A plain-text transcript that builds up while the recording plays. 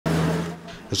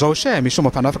zwa u shaya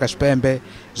mishumo fhano Afurika Tshipembe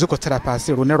zwi khou tsela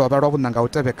fhasi lune lwa vha lwa vhunanga u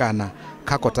tevhekana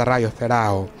kha kotara yo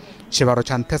fhelaho. Tshivhalo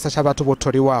tsha nṱhesa tsha vhathu vho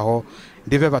tholiwaho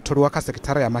ndi vhe vhatholiwa kha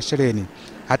sekithara ya masheleni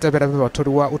ha tevhela vhe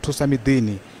vhatholiwa u thusa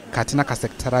miḓini khathihi na kha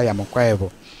sekithara ya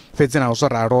mukwevho. Fhedzi naho zwo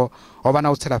ralo ho vha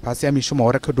na u tsela fhasi ya mishumo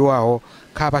ho rekhodiwaho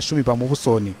kha vhashumi vha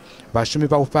muvhusoni, vhashumi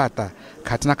vha u fhaṱa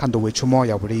khathihi na kha nḓowetshumo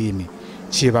ya vhulimi.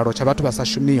 Tshivhalo tsha vhathu vha sa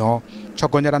shumiho tsho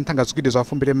gonyela nṱha nga zwigidi zwa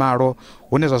 20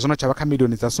 hune zwa zwino tsha vha kha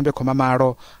miḽioni dza sumbe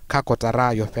malo kha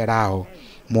kotara yo fhelaho.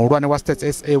 Muhulwane wa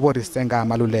Stats SA vho ri senga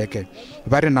maluleke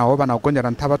vha ri naho vha na u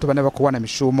gonyela nṱha vhathu vhane vha khou wana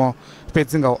mishumo,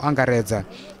 fhedzi nga u angaredza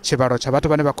tshivhalo tsha vhathu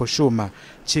vhane vha khou shuma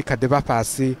tshi kha ḓi vha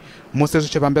fhasi musi zwi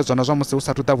tshi vhambedzwa na zwa musi hu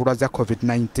sathu ḓa vhulwadze ha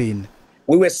COVID-19.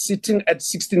 We were sitting at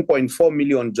 16.4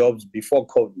 million jobs before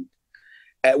COVID.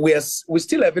 We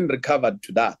still haven't recovered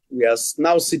to that. We are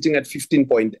now sitting at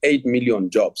 15.8 million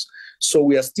jobs. So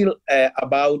we are still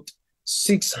about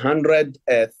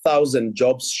 600,000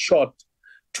 jobs short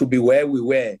to be where we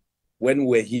were when we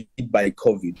were hit by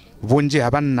COVID. Vhunzhi ha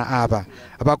vhanna ava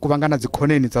vha kuvhangana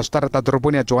dzikhoneni dza zwiṱaraṱa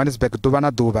ḓoroboni ya Johannesburg ḓuvha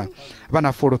na ḓuvha vha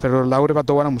na fulufhelo ḽa uri vha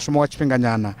ḓo wana mushumo wa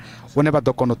tshifhinga-nyana une vha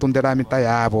ḓo kona u ṱunḓela miṱa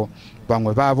yavho.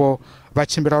 Vhaṅwe vhavho vha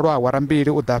tshimbila lwa awara mbili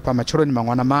u ḓa fha matsheloni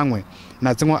maṅwe na maṅwe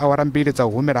na dziṅwe awara mbili dza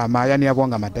u humela mahayani yavho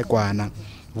nga madekwana.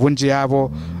 Vhunzhi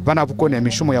havho vha na vhukoni ha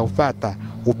mishumo ya u fhaṱa,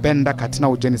 u penda khathihi na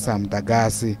u dzhenisa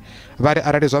muḓagasi. Vha ri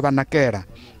arali zwa vha nakela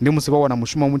ndi musi vho wana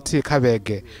mushumo muthihi kha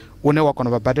vhege une wa kona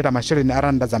u vha badela masheleni a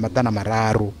rannda dza maḓana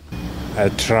mararu. I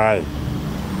try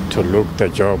to look the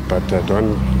job but I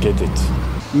don't get it.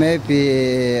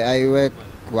 Maybe I work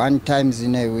 1 time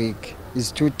in a week.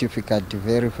 It's too difficult,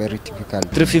 very, very difficult.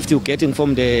 350 you're getting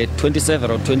from the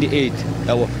 27 or 28.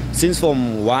 Since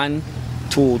from 1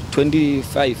 to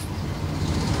 25,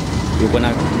 you're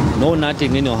gonna know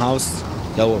nothing in your house.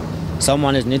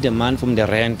 Someone is need a man from the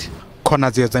rent.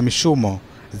 Khonadzeo dza mishumo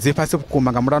dzi fhasi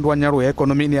vhukuma nga mulandu wa nyaluwo ya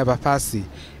ikonomi ine ya vha fhasi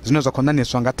zwine zwa khou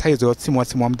ṋaṋiswa nga thaidzo ya u tsimuwa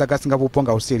muḓagasi nga vhupo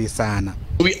nga u sielisana.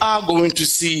 We are going to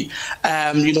see,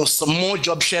 some more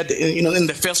job shed, in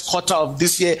the first quarter of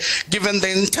this year, given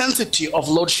the intensity of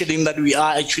load shedding that we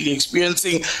are actually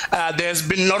experiencing. There's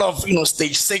been a lot of,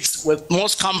 stage 6 with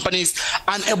most companies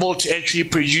unable to actually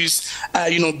produce,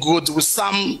 goods, with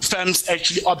some firms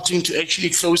actually opting to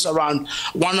actually close around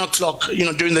 1 o'clock,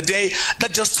 during the day.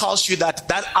 That just tells you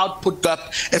that output gap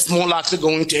is more likely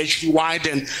going to actually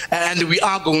widen, and we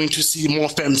are going to see more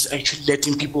firms actually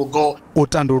letting people go. U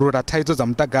tandulula thaidzo dza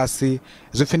muḓagasi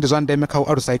zwi pfi ndi zwa ndeme kha u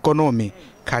alusa ikonomi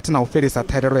khathihi na u fhelisa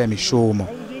ṱhahelelo ya mishumo.